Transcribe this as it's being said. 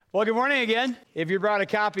Well, good morning again. If you brought a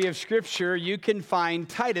copy of Scripture, you can find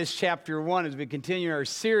Titus chapter 1 as we continue our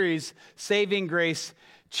series, Saving Grace,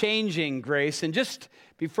 Changing Grace. And just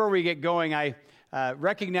before we get going,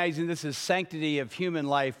 recognizing this is Sanctity of Human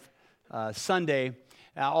Life Sunday,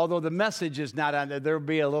 although the message is not on there, there will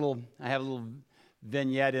be I have a little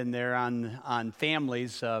vignette in there on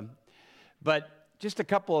families. But just a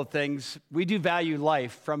couple of things. We do value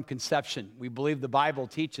life from conception. We believe the Bible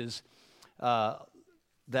teaches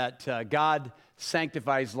that God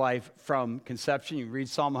sanctifies life from conception. You read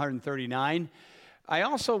Psalm 139. I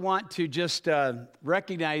also want to just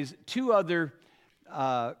recognize two other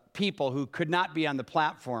people who could not be on the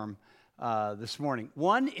platform this morning.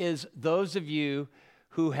 One is those of you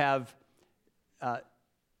who have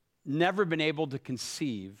never been able to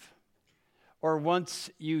conceive, or once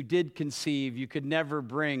you did conceive, you could never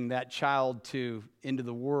bring that child into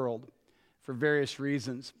the world for various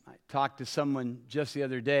reasons. I talked to someone just the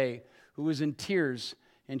other day who was in tears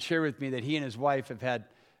and shared with me that he and his wife have had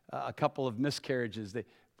a couple of miscarriages. They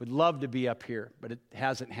would love to be up here, but it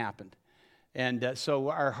hasn't happened. And so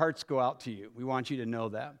our hearts go out to you. We want you to know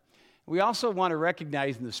that. We also want to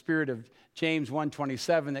recognize in the spirit of James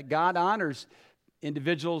 1:27 that God honors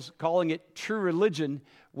individuals, calling it true religion,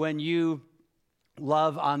 when you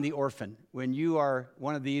love on the orphan, when you are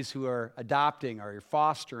one of these who are adopting or you're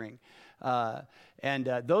fostering. And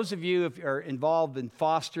those of you who are involved in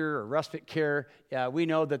foster or respite care, we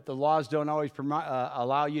know that the laws don't always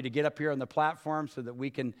allow you to get up here on the platform so that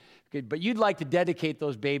we can, but you'd like to dedicate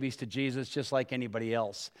those babies to Jesus just like anybody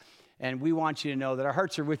else. And we want you to know that our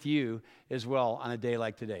hearts are with you as well on a day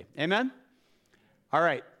like today. Amen? All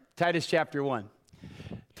right, Titus chapter 1.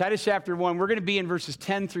 Titus chapter 1, we're going to be in verses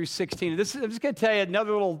 10 through 16. I'm just going to tell you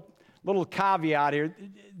another little caveat here.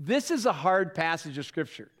 This is a hard passage of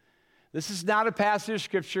Scripture. This is not a passage of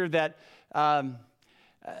Scripture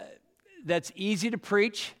that's easy to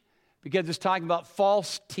preach because it's talking about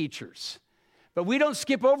false teachers. But we don't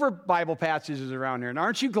skip over Bible passages around here. And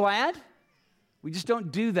aren't you glad? We just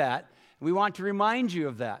don't do that. We want to remind you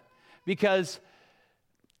of that because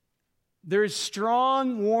there's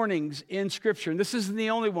strong warnings in Scripture, and this isn't the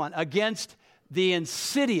only one, against the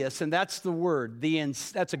insidious, and that's the word.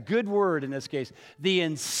 That's a good word in this case. The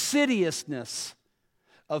insidiousness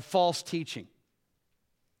of false teaching.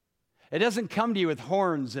 It doesn't come to you with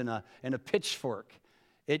horns and a pitchfork.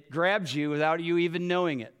 It grabs you without you even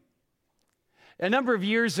knowing it. A number of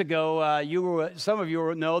years ago, some of you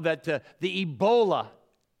will know that the Ebola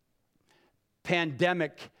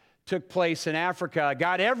pandemic took place in Africa,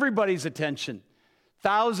 got everybody's attention.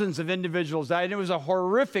 Thousands of individuals died, and it was a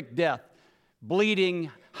horrific death. Bleeding,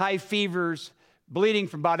 high fevers, bleeding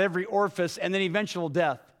from about every orifice, and then eventual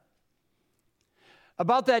death.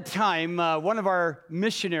 About that time, one of our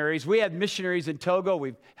missionaries, we had missionaries in Togo.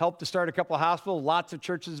 We've helped to start a couple of hospitals. Lots of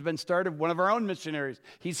churches have been started. One of our own missionaries,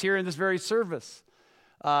 he's here in this very service,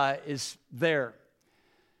 is there.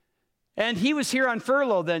 And he was here on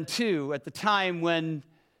furlough then, too, at the time when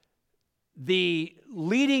the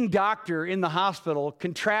leading doctor in the hospital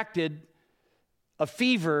contracted a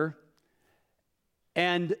fever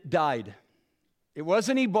and died. It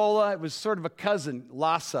wasn't Ebola. It was sort of a cousin,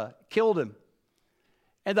 Lassa, killed him.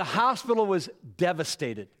 And the hospital was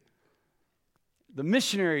devastated. The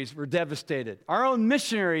missionaries were devastated. Our own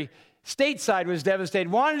missionary stateside was devastated,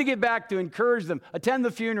 wanted to get back to encourage them, attend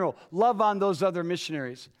the funeral, love on those other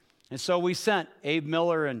missionaries. And so we sent Abe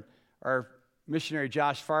Miller and our missionary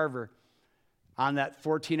Josh Farver on that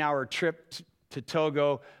 14-hour trip to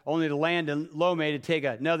Togo, only to land in Lomé to take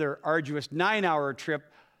another arduous 9-hour trip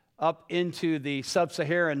up into the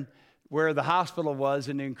sub-Saharan where the hospital was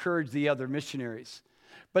and to encourage the other missionaries.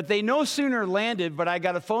 But they no sooner landed, but I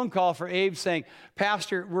got a phone call from Abe saying,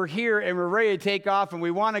 Pastor, we're here and we're ready to take off and we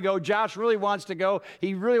want to go. Josh really wants to go.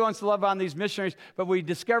 He really wants to love on these missionaries. But we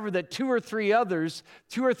discovered that two or three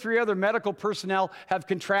other medical personnel have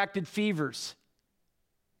contracted fevers.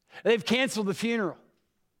 They've canceled the funeral.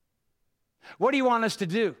 What do you want us to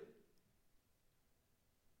do?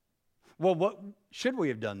 Well, what should we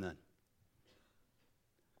have done then?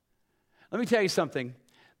 Let me tell you something.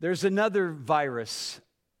 There's another virus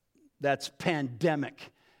that's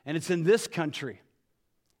pandemic, and it's in this country.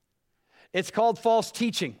 It's called false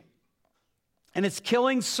teaching, and it's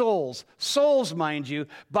killing souls, mind you,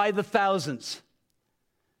 by the thousands.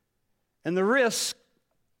 And the risk,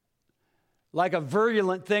 like a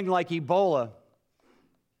virulent thing like Ebola,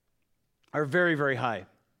 are very, very high.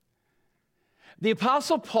 The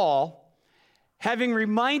Apostle Paul, having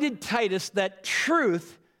reminded Titus that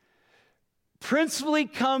truth principally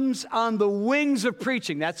comes on the wings of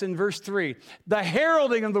preaching. That's in verse 3. The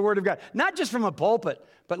heralding of the Word of God. Not just from a pulpit,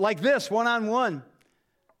 but like this, one-on-one.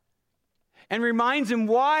 And reminds him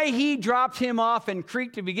why he dropped him off in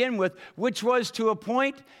Crete to begin with, which was to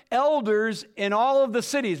appoint elders in all of the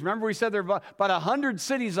cities. Remember, we said there are about 100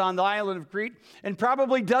 cities on the island of Crete and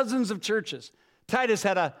probably dozens of churches. Titus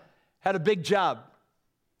had a big job.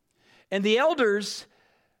 And the elders,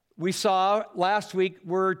 we saw last week,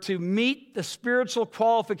 were to meet the spiritual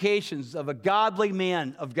qualifications of a godly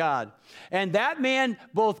man of God. And that man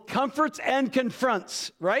both comforts and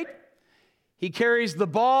confronts, right? He carries the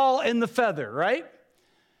ball and the feather, right?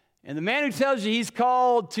 And the man who tells you he's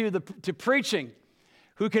called to preaching,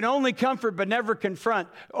 who can only comfort but never confront,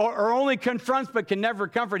 or only confronts but can never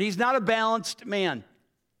comfort, he's not a balanced man.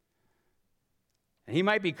 And he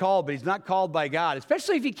might be called, but he's not called by God,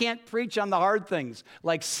 especially if he can't preach on the hard things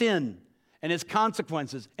like sin and its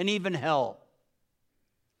consequences and even hell.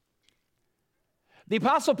 The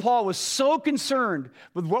Apostle Paul was so concerned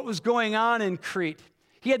with what was going on in Crete.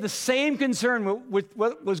 He had the same concern with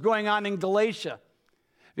what was going on in Galatia,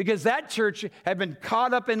 because that church had been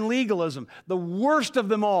caught up in legalism, the worst of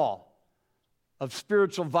them all, of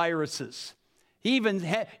spiritual viruses. He even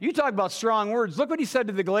you talk about strong words. Look what he said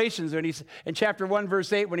to the Galatians in chapter 1,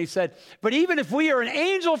 verse 8, when he said, "But even if we or an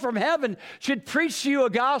angel from heaven should preach to you a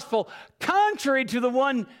gospel contrary to the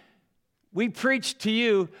one we preach to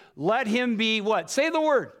you, let him be" what? Say the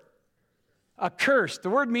word. Accursed. The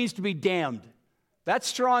word means to be damned. That's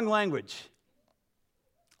strong language.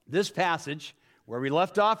 This passage, where we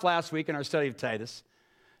left off last week in our study of Titus,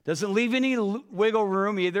 doesn't leave any wiggle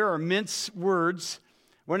room either or mince words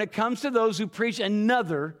when it comes to those who preach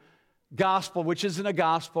another gospel, which isn't a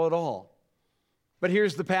gospel at all. But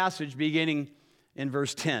here's the passage beginning in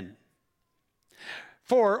verse 10.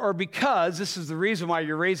 For, or because, this is the reason why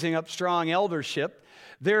you're raising up strong eldership,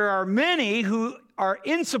 there are many who are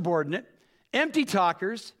insubordinate, empty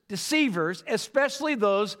talkers, deceivers, especially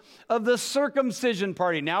those of the circumcision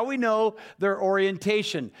party. Now we know their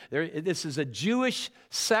orientation. This is a Jewish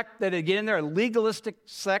sect that, again, they're a legalistic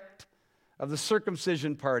sect of the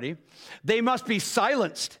circumcision party. They must be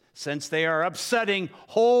silenced, since they are upsetting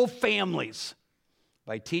whole families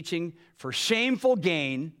by teaching for shameful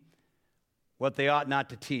gain what they ought not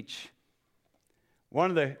to teach. One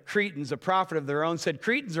of the Cretans, a prophet of their own, said,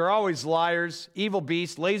 "Cretans are always liars, evil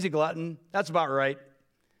beasts, lazy glutton." That's about right.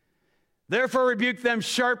 "Therefore rebuke them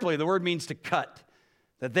sharply," the word means to cut,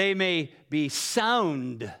 "that they may be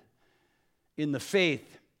sound in the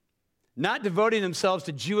faith, not devoting themselves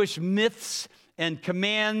to Jewish myths and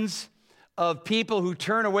commands of people who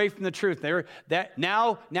turn away from the truth."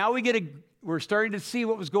 Now we're starting to see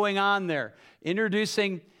what was going on there,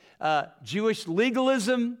 introducing Jewish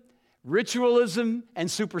legalism, ritualism, and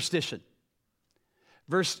superstition.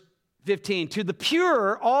 Verse 15, "To the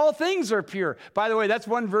pure, all things are pure." By the way, that's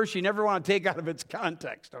one verse you never want to take out of its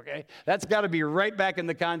context, okay? That's got to be right back in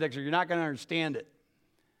the context or you're not going to understand it.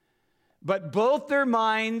 But to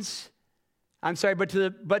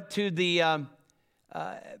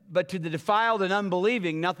the defiled and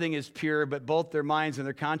unbelieving, nothing is pure, but both their minds and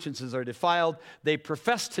their consciences are defiled. They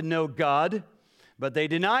profess to know God, but they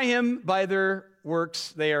deny him by their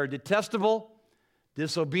works. They are detestable,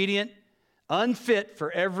 disobedient, unfit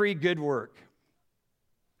for every good work.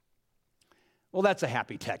 Well, that's a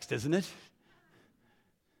happy text, isn't it?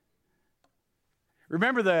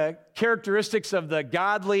 Remember the characteristics of the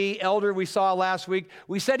godly elder we saw last week?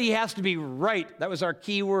 We said he has to be right. That was our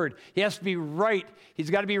key word. He has to be right. He's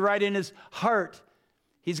got to be right in his heart.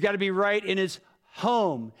 He's got to be right in his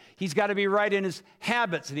home. He's got to be right in his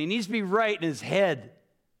habits, and he needs to be right in his head.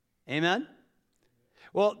 Amen?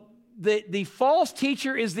 Well, the false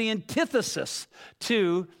teacher is the antithesis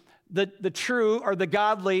to the true or the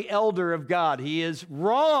godly elder of God. He is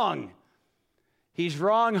wrong. He's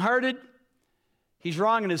wrong-hearted. He's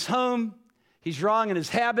wrong in his home. He's wrong in his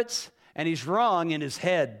habits. And he's wrong in his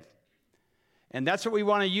head. And that's what we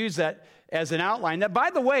want to use that as an outline. Now, by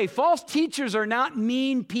the way, false teachers are not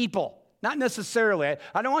mean people. Not necessarily.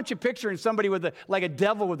 I don't want you picturing somebody like a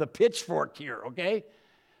devil with a pitchfork here, okay?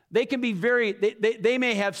 They can be they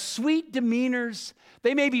may have sweet demeanors.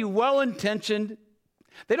 They may be well-intentioned.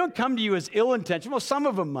 They don't come to you as ill-intentioned. Well, some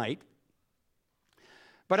of them might.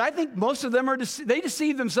 But I think most of them they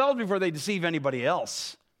deceive themselves before they deceive anybody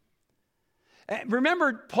else.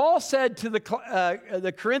 Remember, Paul said to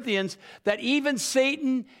the Corinthians that even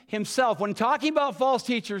Satan himself, when talking about false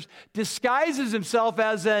teachers, disguises himself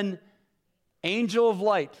as an angel of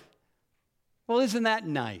light. Well, isn't that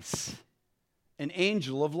nice? An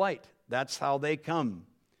angel of light. That's how they come.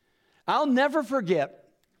 I'll never forget,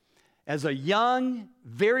 as a young,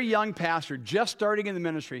 very young pastor, just starting in the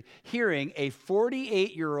ministry, hearing a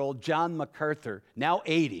 48-year-old John MacArthur, now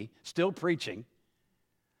 80, still preaching.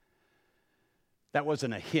 That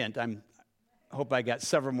wasn't a hint. I hope I got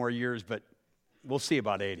several more years, but we'll see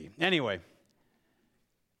about 80. Anyway,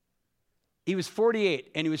 he was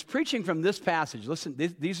 48, and he was preaching from this passage. Listen,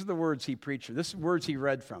 these are the words he preached. This is words he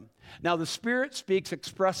read from. Now, the Spirit speaks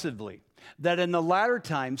expressively that in the latter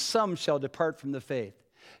times some shall depart from the faith,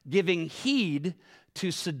 giving heed to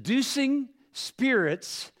seducing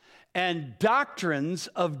spirits and doctrines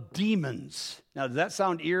of demons. Now, does that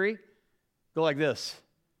sound eerie? Go like this.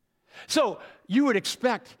 So, you would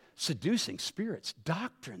expect seducing spirits,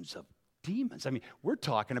 doctrines of demons. I mean, we're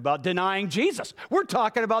talking about denying Jesus. We're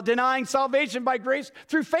talking about denying salvation by grace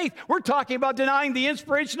through faith. We're talking about denying the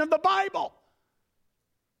inspiration of the Bible.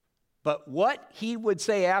 But what he would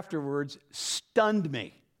say afterwards stunned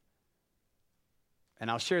me. And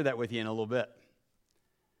I'll share that with you in a little bit.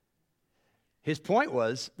 His point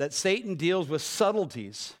was that Satan deals with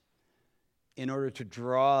subtleties in order to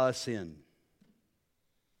draw us in.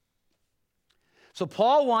 So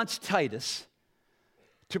Paul wants Titus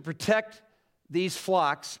to protect these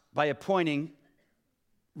flocks by appointing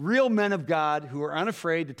real men of God who are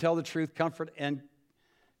unafraid to tell the truth, comfort, and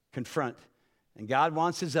confront. And God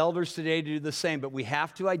wants his elders today to do the same, but we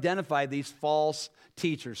have to identify these false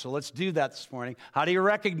teachers. So let's do that this morning. How do you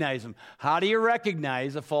recognize them? How do you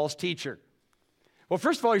recognize a false teacher? Well,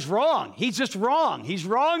 first of all, he's wrong. He's just wrong. He's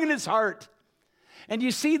wrong in his heart. And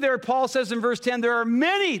you see there, Paul says in verse 10, there are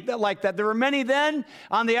many that like that. There were many then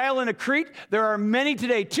on the island of Crete. There are many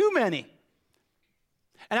today, too many.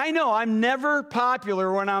 And I know I'm never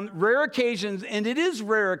popular when on rare occasions, and it is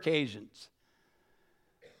rare occasions,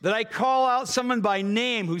 that I call out someone by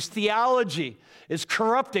name whose theology is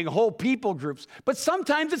corrupting whole people groups. But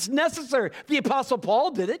sometimes it's necessary. The Apostle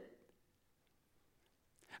Paul did it.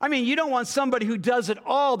 I mean, you don't want somebody who does it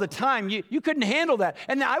all the time. You couldn't handle that.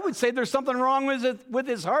 And I would say there's something wrong with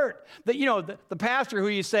his heart. That, you know, the pastor who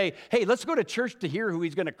you say, hey, let's go to church to hear who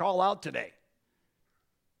he's going to call out today.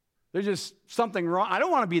 There's just something wrong. I don't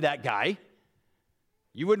want to be that guy.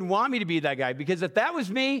 You wouldn't want me to be that guy, because if that was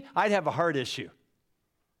me, I'd have a heart issue.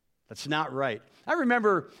 That's not right. I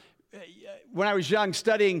remember when I was young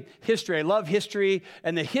studying history. I love history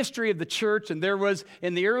and the history of the church. And there was,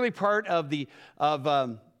 in the early part of the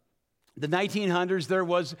 1900s, there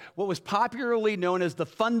was what was popularly known as the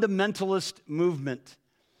fundamentalist movement.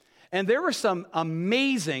 And there were some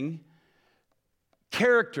amazing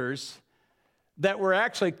characters that were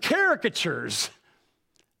actually caricatures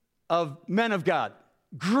of men of God.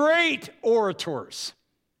 Great orators.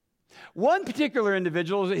 One particular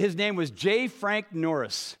individual, his name was J. Frank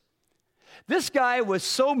Norris. This guy was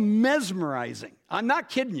so mesmerizing. I'm not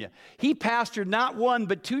kidding you. He pastored not one,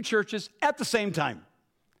 but two churches at the same time.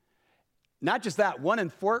 Not just that, one in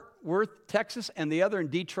Fort Worth, Texas, and the other in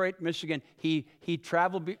Detroit, Michigan. He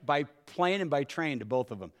traveled by plane and by train to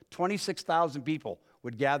both of them. 26,000 people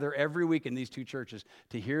would gather every week in these two churches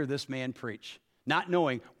to hear this man preach, not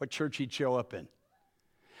knowing what church he'd show up in.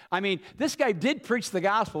 I mean, this guy did preach the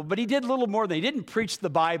gospel, but he did a little more than he didn't preach the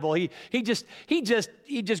Bible. He just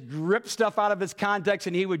gripped stuff out of its context,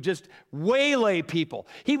 and he would just waylay people.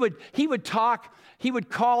 He would talk. He would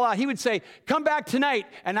call out. He would say, "Come back tonight,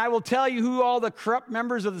 and I will tell you who all the corrupt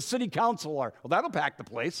members of the city council are." Well, that'll pack the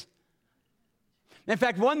place. In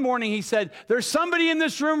fact, one morning he said, "There's somebody in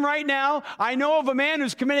this room right now. I know of a man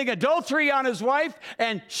who's committing adultery on his wife,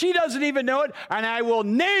 and she doesn't even know it, and I will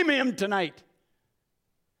name him tonight."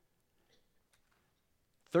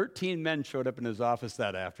 13 men showed up in his office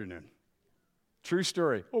that afternoon. True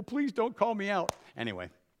story. Oh, please don't call me out. Anyway.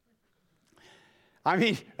 I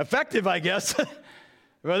mean, effective, I guess.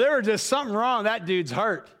 But there was just something wrong with that dude's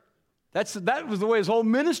heart. That was the way his whole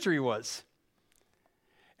ministry was.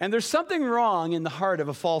 And there's something wrong in the heart of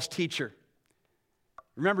a false teacher.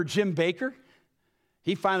 Remember Jim Bakker?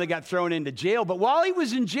 He finally got thrown into jail. But while he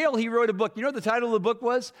was in jail, he wrote a book. You know what the title of the book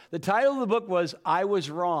was? The title of the book was, "I Was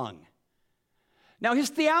Wrong." Now,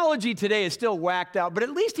 his theology today is still whacked out, but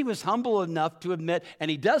at least he was humble enough to admit,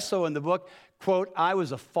 and he does so in the book, quote, "I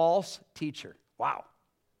was a false teacher." Wow.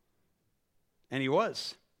 And he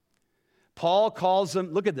was. Paul calls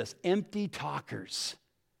them, look at this, empty talkers.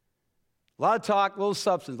 A lot of talk, little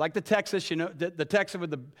substance. Like the Texas, you know, the Texan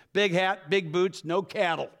with the big hat, big boots, no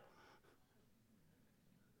cattle.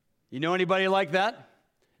 You know anybody like that?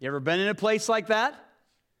 You ever been in a place like that?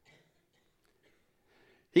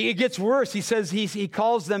 It gets worse. He says he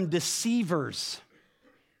calls them deceivers.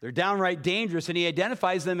 They're downright dangerous, and he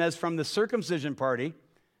identifies them as from the circumcision party.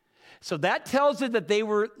 So that tells it that they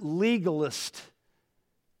were legalist.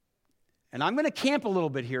 And I'm going to camp a little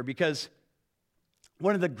bit here because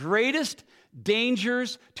one of the greatest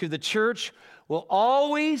dangers to the church will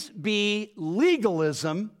always be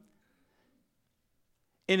legalism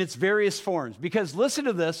in its various forms. Because listen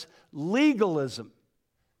to this, legalism,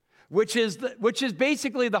 which is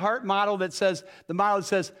basically the heart motto that says,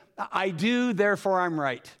 I do, therefore I'm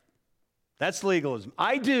right. That's legalism.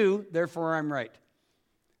 I do, therefore I'm right.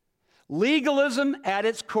 Legalism at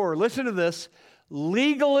its core, listen to this,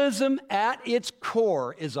 legalism at its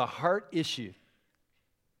core is a heart issue.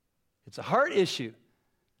 It's a heart issue.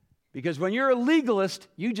 Because when you're a legalist,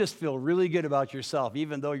 you just feel really good about yourself,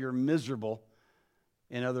 even though you're miserable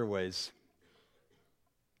in other ways.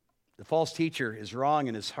 The false teacher is wrong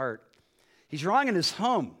in his heart. He's wrong in his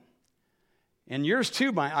home. And yours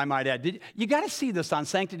too, I might add. You got to see this on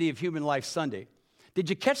Sanctity of Human Life Sunday. Did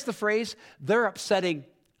you catch the phrase? They're upsetting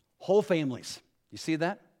whole families. You see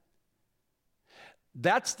that?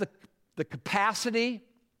 That's the capacity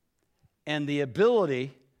and the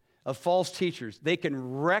ability of false teachers. They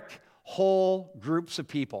can wreck whole groups of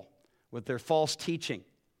people with their false teaching.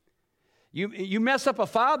 You mess up a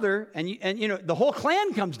father, and the whole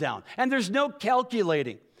clan comes down, and there's no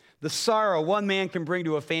calculating the sorrow one man can bring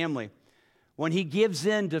to a family when he gives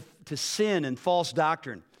in to sin and false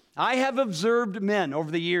doctrine. I have observed men over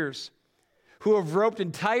the years who have roped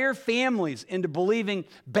entire families into believing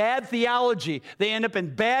bad theology. They end up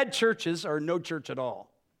in bad churches or no church at all.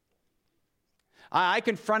 I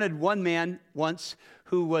confronted one man once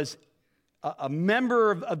who was a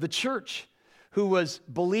member of the church who was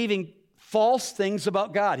believing false things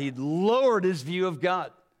about God. He'd lowered his view of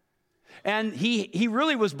God. And he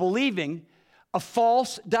really was believing a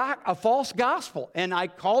false gospel. And I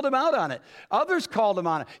called him out on it. Others called him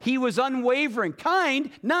on it. He was unwavering, kind,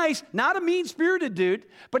 nice, not a mean-spirited dude,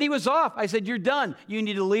 but he was off. I said, you're done. You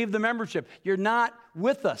need to leave the membership. You're not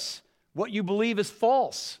with us. What you believe is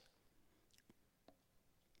false.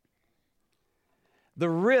 The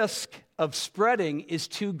risk of spreading is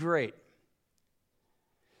too great.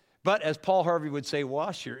 But as Paul Harvey would say,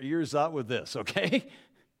 wash your ears out with this, okay?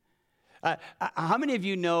 How many of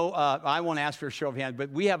you know, I won't ask for a show of hands,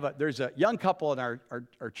 but there's a young couple in our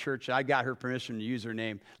church. I got her permission to use her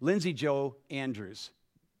name, Lindsay Jo Andrews.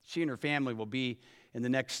 She and her family will be in the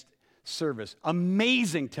next service.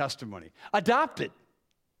 Amazing testimony. Adopted.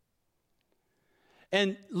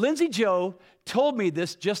 And Lindsay Jo told me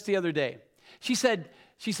this just the other day. She said,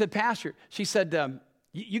 Pastor,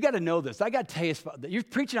 you got to know this. I got to tell you, you're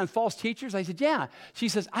preaching on false teachers? I said, yeah. She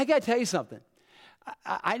says, I got to tell you something.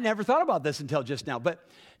 I never thought about this until just now. But,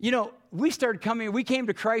 we came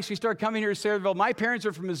to Christ. We started coming here to Sayreville. My parents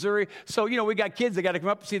are from Missouri. So, we got kids. They got to come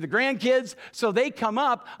up and see the grandkids. So they come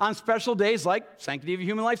up on special days like Sanctity of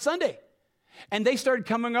Human Life Sunday. And they started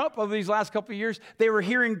coming up over these last couple of years. They were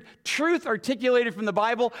hearing truth articulated from the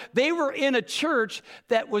Bible. They were in a church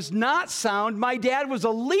that was not sound. My dad was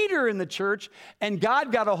a leader in the church, and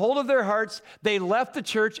God got a hold of their hearts. They left the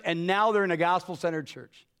church, and now they're in a gospel-centered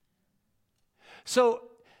church. So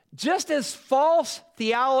just as false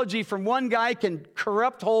theology from one guy can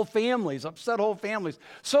corrupt whole families, upset whole families,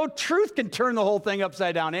 so truth can turn the whole thing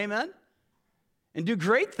upside down, amen? And do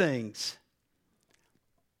great things.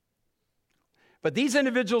 But these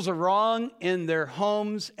individuals are wrong in their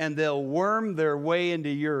homes, and they'll worm their way into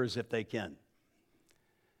yours if they can.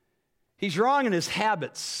 He's wrong in his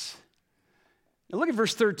habits. Now look at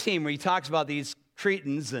verse 13 where he talks about these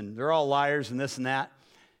Cretans, and they're all liars and this and that.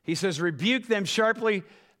 He says, rebuke them sharply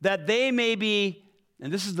that they may be,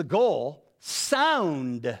 and this is the goal,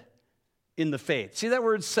 sound in the faith. See that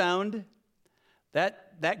word sound?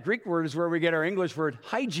 That Greek word is where we get our English word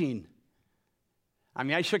hygiene.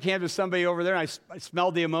 I shook hands with somebody over there, and I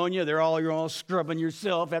smelled the ammonia. You're all scrubbing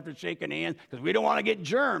yourself after shaking hands because we don't want to get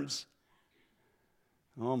germs.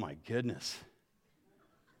 Oh, my goodness.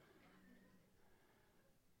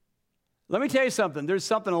 Let me tell you something. There's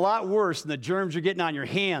something a lot worse than the germs you're getting on your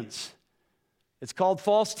hands. It's called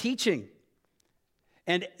false teaching.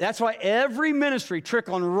 And that's why every ministry,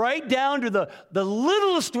 trickling right down to the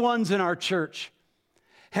littlest ones in our church,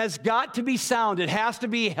 has got to be sound. It has to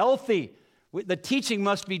be healthy. The teaching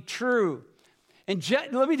must be true. And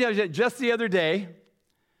let me tell you, just the other day,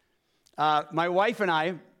 my wife and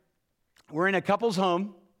I were in a couple's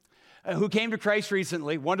home who came to Christ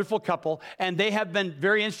recently, wonderful couple, and they have been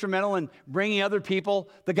very instrumental in bringing other people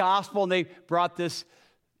the gospel, and they brought this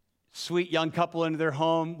sweet young couple into their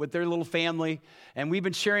home with their little family, and we've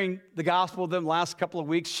been sharing the gospel with them the last couple of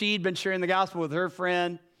weeks. She'd been sharing the gospel with her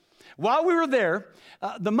friend. While we were there,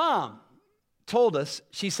 the mom told us,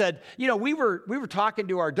 she said, we were talking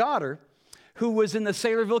to our daughter who was in the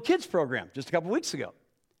Saylorville Kids program just a couple weeks ago.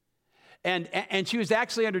 And she was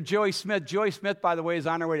actually under Joey Smith. Joey Smith, by the way, is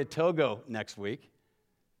on her way to Togo next week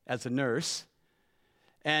as a nurse.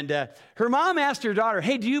 And her mom asked her daughter,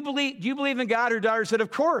 hey, do you believe in God? Her daughter said,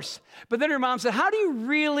 of course. But then her mom said, how do you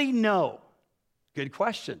really know? Good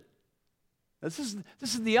question. This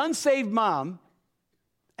is the unsaved mom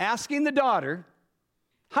asking the daughter,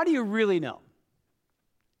 how do you really know?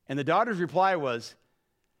 And the daughter's reply was,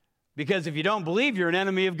 because if you don't believe, you're an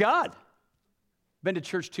enemy of God. Been to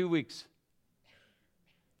church 2 weeks.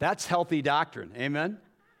 That's healthy doctrine, amen?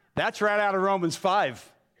 That's right out of Romans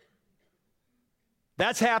 5.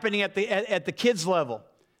 That's happening at the kids' level.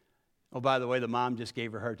 Oh, by the way, the mom just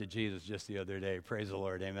gave her heart to Jesus just the other day. Praise the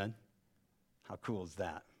Lord, amen? How cool is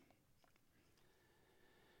that?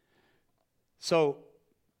 So,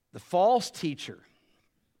 the false teacher,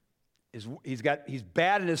 he's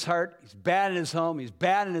bad in his heart, he's bad in his home, he's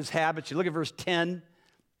bad in his habits. You look at verse 10,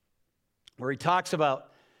 where he talks about,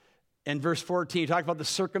 in verse 14, he talks about the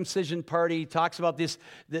circumcision party. He talks about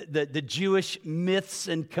the Jewish myths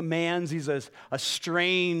and commands. He's a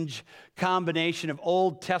strange combination of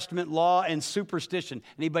Old Testament law and superstition.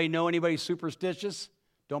 Anybody know anybody superstitious?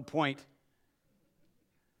 Don't point.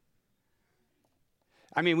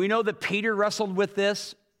 I mean, we know that Peter wrestled with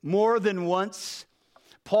this more than once.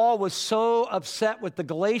 Paul was so upset with the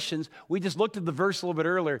Galatians. We just looked at the verse a little bit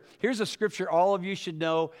earlier. Here's a scripture all of you should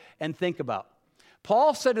know and think about.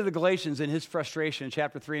 Paul said to the Galatians in his frustration in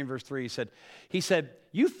chapter 3 and verse 3, he said,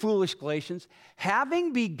 you foolish Galatians,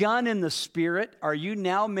 having begun in the Spirit, are you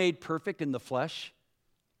now made perfect in the flesh?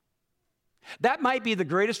 That might be the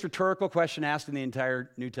greatest rhetorical question asked in the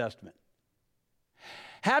entire New Testament.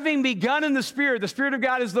 Having begun in the Spirit of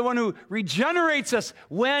God is the one who regenerates us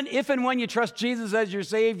if and when you trust Jesus as your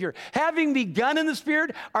Savior. Having begun in the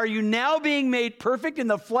Spirit, are you now being made perfect in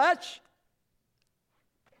the flesh?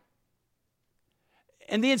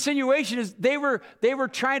 And the insinuation is they were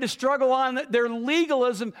trying to struggle on. Their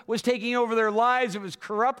legalism was taking over their lives. It was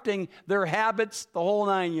corrupting their habits, the whole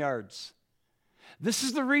 9 yards. This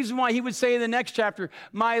is the reason why he would say in the next chapter,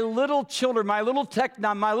 my little children, my little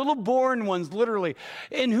teknon, my little born ones, literally,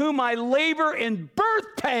 in whom I labor in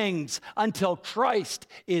birth pangs until Christ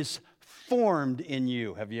is formed in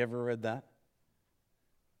you. Have you ever read that?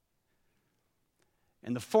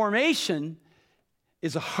 And the formation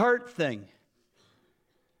is a heart thing.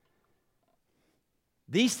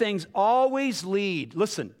 These things always lead.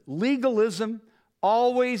 Listen, legalism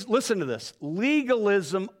always, listen to this.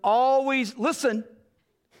 Legalism always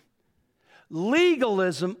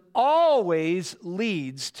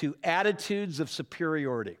leads to attitudes of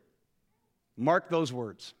superiority. Mark those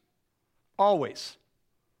words. Always.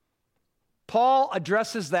 Paul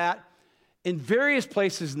addresses that in various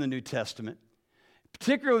places in the New Testament,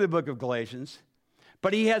 particularly the book of Galatians.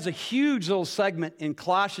 But he has a huge little segment in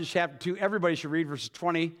Colossians chapter 2. Everybody should read verses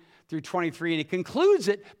 20 through 23. And he concludes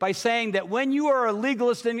it by saying that when you are a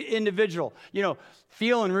legalist individual,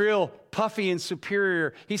 feeling real puffy and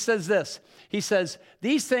superior, he says this. He says,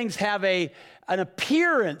 these things have an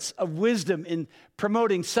appearance of wisdom in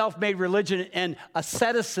promoting self-made religion and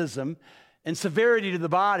asceticism and severity to the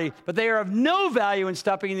body, but they are of no value in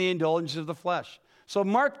stopping the indulgence of the flesh. So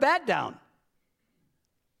mark that down.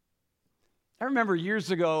 I remember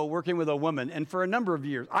years ago working with a woman, and for a number of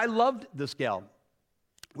years, I loved this gal.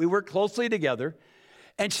 We worked closely together,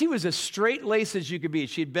 and she was as straight-laced as you could be.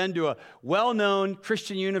 She'd been to a well-known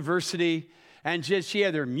Christian university, and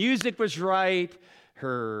her music was right,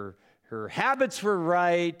 her habits were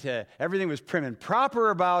right, everything was prim and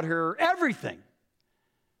proper about her, everything.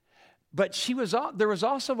 But there was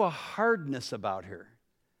also a hardness about her.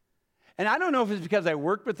 And I don't know if it's because I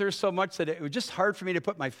worked with her so much that it was just hard for me to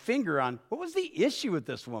put my finger on what was the issue with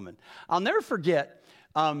this woman. I'll never forget,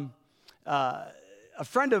 a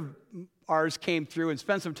friend of ours came through and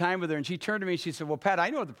spent some time with her, and she turned to me and she said, well, Pat,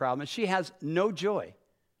 I know what the problem is. She has no joy.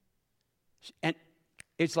 And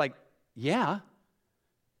it's like, yeah,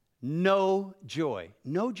 no joy.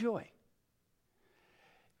 No joy.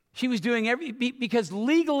 She was doing because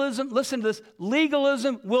legalism, listen to this,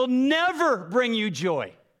 legalism will never bring you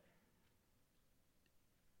joy.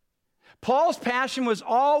 Paul's passion was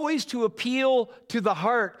always to appeal to the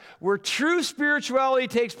heart, where true spirituality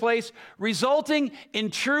takes place, resulting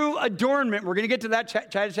in true adornment. We're going to get to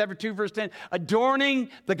that, Titus chapter 2, verse 10.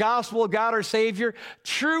 Adorning the gospel of God our Savior,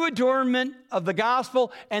 true adornment of the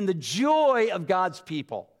gospel, and the joy of God's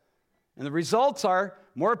people. And the results are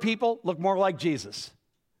more people look more like Jesus.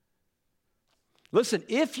 Listen,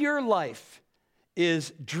 if your life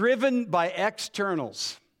is driven by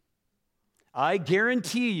externals, I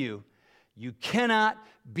guarantee you, you cannot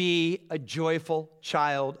be a joyful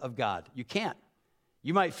child of God. You can't.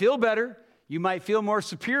 You might feel better. You might feel more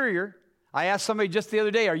superior. I asked somebody just the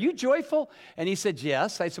other day, are you joyful? And he said,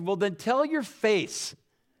 yes. I said, well, then tell your face.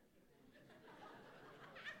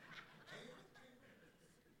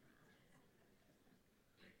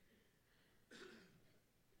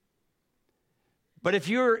 But if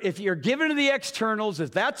you're given to the externals,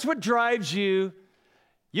 if that's what drives you,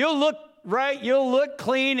 you'll look right, you'll look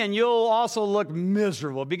clean, and you'll also look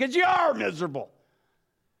miserable because you are miserable.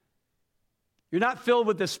 You're not filled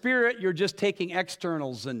with the Spirit, you're just taking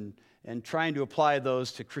externals and trying to apply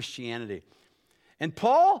those to Christianity. And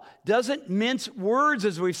Paul doesn't mince words,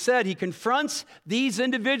 as we've said. He confronts these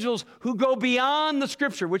individuals who go beyond the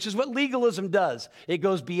Scripture, which is what legalism does. It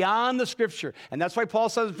goes beyond the Scripture. And that's why Paul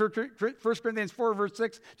says in 1 Corinthians 4, verse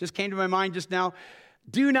 6, just came to my mind just now,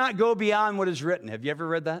 do not go beyond what is written. Have you ever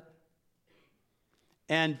read that?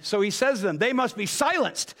 And so he says to them, they must be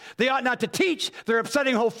silenced. They ought not to teach. They're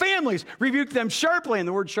upsetting whole families. Rebuke them sharply. And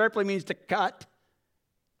the word sharply means to cut.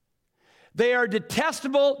 They are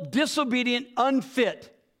detestable, disobedient,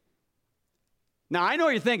 unfit. Now, I know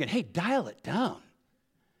you're thinking, hey, dial it down.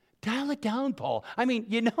 Dial it down, Paul. I mean,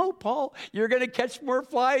 you know, Paul, you're going to catch more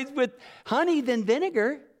flies with honey than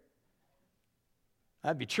vinegar.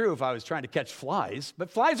 That'd be true if I was trying to catch flies, but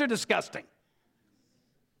flies are disgusting.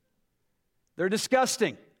 They're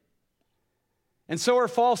disgusting. And so are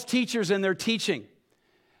false teachers in their teaching.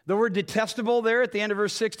 The word detestable there at the end of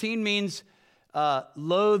verse 16 means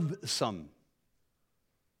loathsome.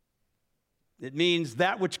 It means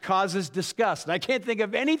that which causes disgust. And I can't think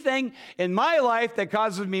of anything in my life that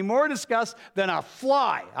causes me more disgust than a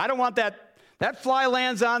fly. I don't want that. That fly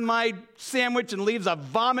lands on my sandwich and leaves a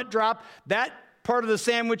vomit drop. That part of the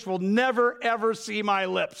sandwich will never, ever see my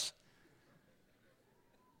lips.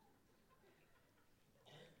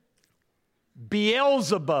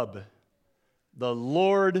 Beelzebub, the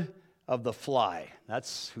Lord of the fly.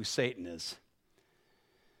 That's who Satan is.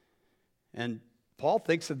 And Paul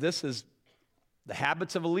thinks of this as the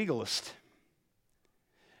habits of a legalist.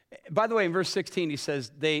 By the way, in verse 16, he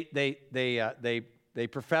says they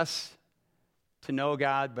profess to know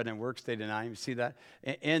God, but in works they deny him. You see that?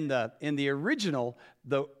 In the original,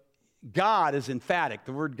 the God is emphatic.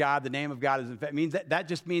 The word God, the name of God is emphatic. It means that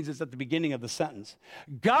just means it's at the beginning of the sentence.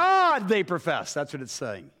 God they profess. That's what it's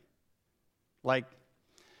saying. Like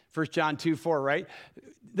 1 John 2:4, right?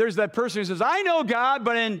 There's that person who says, I know God,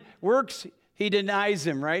 but in works he denies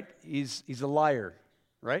him, right? He's a liar,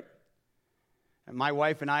 right? And my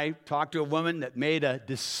wife and I talked to a woman that made a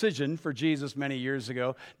decision for Jesus many years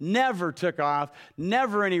ago, never took off,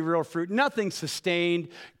 never any real fruit, nothing sustained,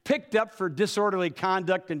 picked up for disorderly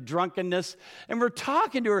conduct and drunkenness. And we're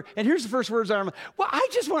talking to her, and here's the first words out of her mouth. Well, I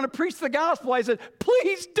just want to preach the gospel. I said,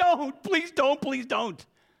 please don't, please don't, please don't.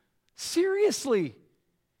 Seriously.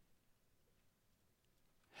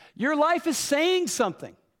 Your life is saying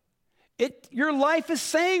something. Your life is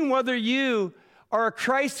saying whether you are a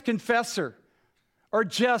Christ confessor or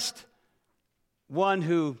just one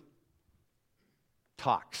who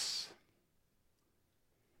talks.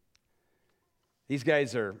 These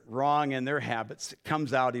guys are wrong in their habits. It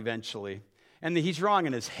comes out eventually. And he's wrong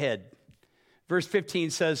in his head. Verse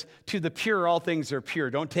 15 says, to the pure, all things are pure.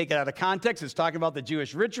 Don't take it out of context. It's talking about the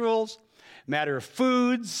Jewish rituals, matter of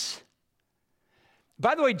foods.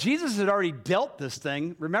 By the way, Jesus had already dealt this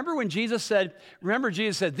thing. Remember Jesus said,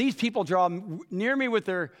 these people draw near me with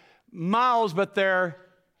their mouths, but their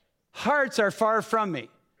hearts are far from me.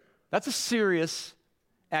 That's a serious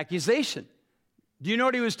accusation. Do you know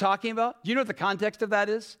what he was talking about? Do you know what the context of that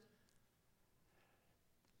is?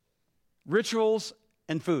 Rituals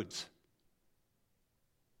and foods.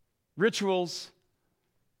 Rituals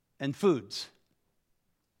and foods.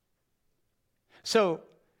 So,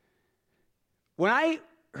 when I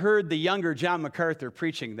heard the younger John MacArthur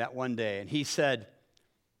preaching that one day, and he said,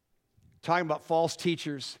 talking about false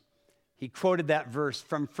teachers, he quoted that verse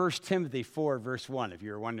from 1 Timothy 4, verse 1, if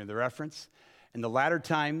you were wondering the reference. In the latter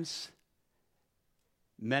times,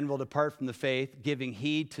 men will depart from the faith, giving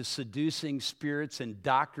heed to seducing spirits and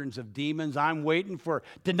doctrines of demons. I'm waiting for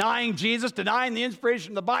denying Jesus, denying the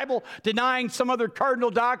inspiration of the Bible, denying some other cardinal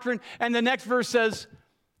doctrine. And the next verse says,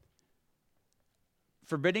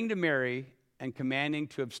 forbidding to marry and commanding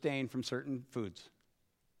to abstain from certain foods.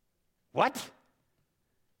 What?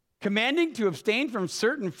 Commanding to abstain from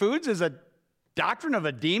certain foods is a doctrine of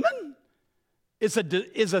a demon? Is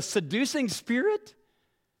a seducing spirit?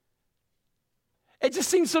 It just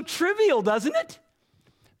seems so trivial, doesn't it?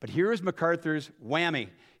 But here is MacArthur's whammy.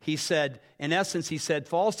 He said, in essence,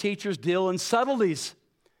 false teachers deal in subtleties.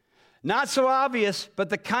 Not so obvious,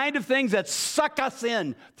 but the kind of things that suck us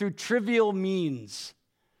in through trivial means.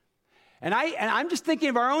 And I'm just thinking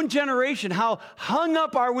of our own generation, how hung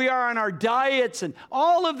up we are on our diets and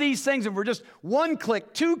all of these things, and we're just 1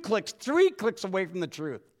 click, 2 clicks, 3 clicks away from the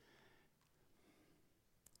truth.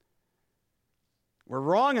 We're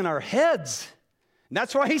wrong in our heads. And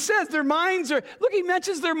that's why he says their minds are, look, he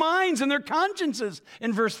mentions their minds and their consciences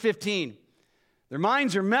in verse 15. Their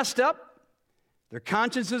minds are messed up. Their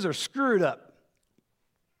consciences are screwed up.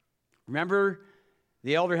 Remember,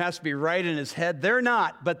 the elder has to be right in his head. They're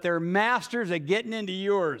not, but they're masters at getting into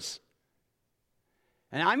yours.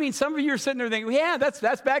 And I mean, some of you are sitting there thinking, yeah, that's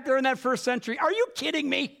back there in that first century. Are you kidding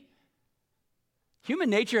me? Human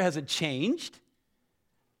nature hasn't changed.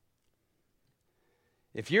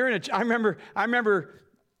 If you're in I remember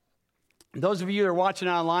those of you that are watching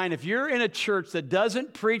online, if you're in a church that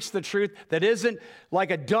doesn't preach the truth, that isn't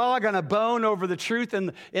like a dog on a bone over the truth,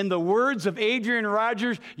 and in the words of Adrian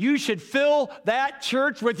Rogers, you should fill that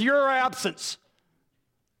church with your absence.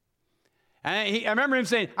 And I remember him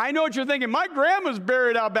saying, I know what you're thinking. My grandma's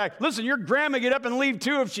buried out back. Listen, your grandma get up and leave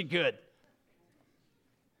too if she could.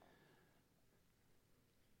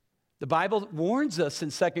 The Bible warns us in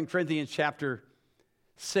 2 Corinthians chapter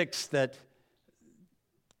 6 that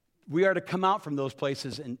we are to come out from those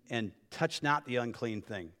places and touch not the unclean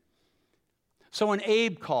thing. So when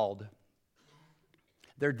Abe called,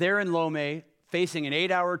 they're there in Lomé facing an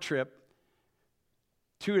 8-hour trip.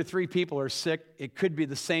 2 or 3 people are sick. It could be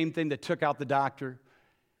the same thing that took out the doctor.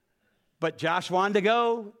 But Josh wanted to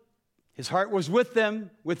go. His heart was with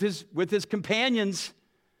them, with his companions.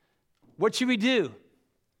 What should we do?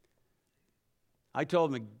 I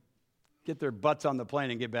told them to get their butts on the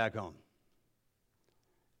plane and get back home.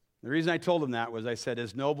 The reason I told him that was I said,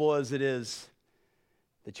 as noble as it is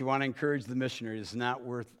that you want to encourage the missionaries, it's not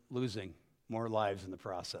worth losing more lives in the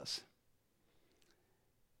process.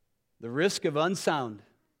 The risk of unsound,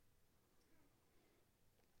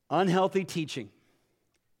 unhealthy teaching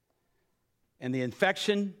and the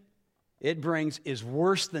infection it brings is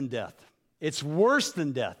worse than death. It's worse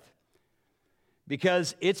than death.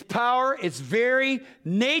 Because its power, its very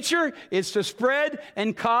nature is to spread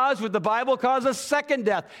and cause what the Bible calls a second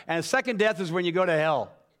death. And a second death is when you go to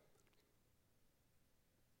hell.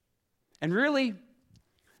 And really,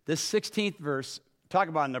 this 16th verse, talk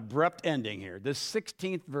about an abrupt ending here. This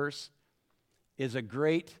 16th verse is a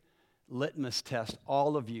great litmus test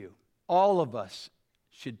all of us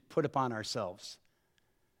should put upon ourselves.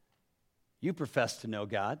 You profess to know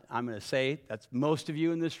God. I'm going to say that's most of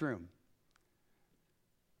you in this room.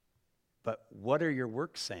 But what are your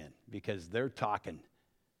works saying? Because they're talking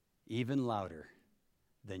even louder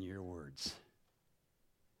than your words.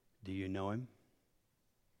 Do you know him?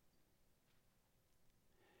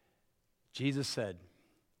 Jesus said,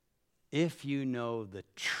 if you know the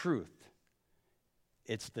truth,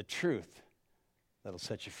 it's the truth that'll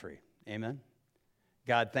set you free. Amen?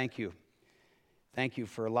 God, thank you. Thank you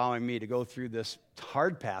for allowing me to go through this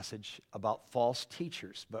hard passage about false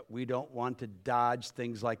teachers, but we don't want to dodge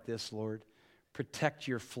things like this, Lord. Protect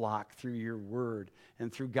your flock through your word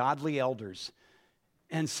and through godly elders,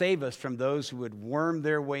 and save us from those who would worm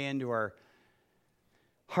their way into our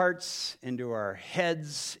hearts, into our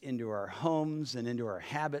heads, into our homes, and into our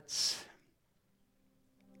habits.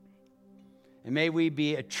 And may we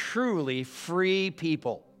be a truly free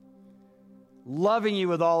people, loving you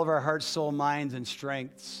with all of our hearts, soul, minds, and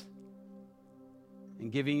strengths,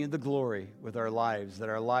 and giving you the glory with our lives, that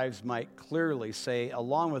our lives might clearly say,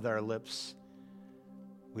 along with our lips,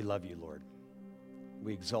 we love you, Lord.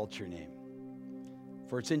 We exalt your name.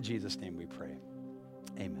 For it's in Jesus' name we pray.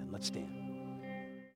 Amen. Let's stand.